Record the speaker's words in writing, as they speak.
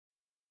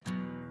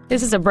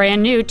This is a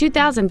brand new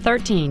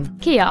 2013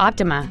 Kia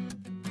Optima.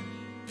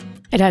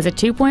 It has a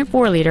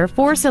 2.4-liter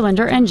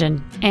four-cylinder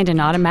engine and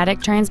an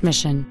automatic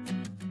transmission.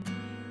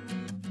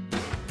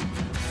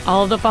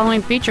 All of the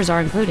following features are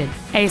included: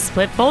 a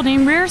split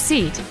folding rear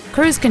seat,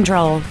 cruise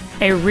control,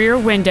 a rear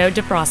window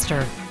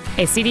defroster,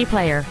 a CD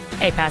player,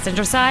 a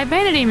passenger side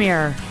vanity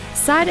mirror,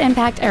 side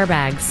impact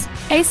airbags,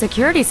 a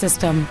security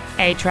system,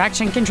 a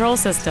traction control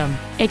system,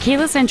 a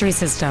keyless entry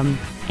system,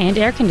 and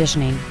air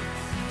conditioning.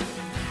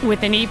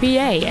 With an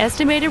EPA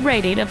estimated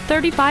rating of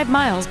 35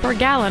 miles per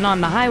gallon on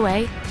the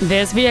highway,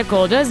 this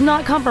vehicle does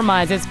not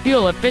compromise its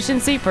fuel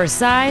efficiency for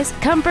size,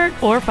 comfort,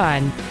 or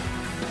fun.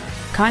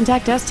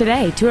 Contact us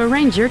today to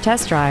arrange your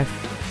test drive.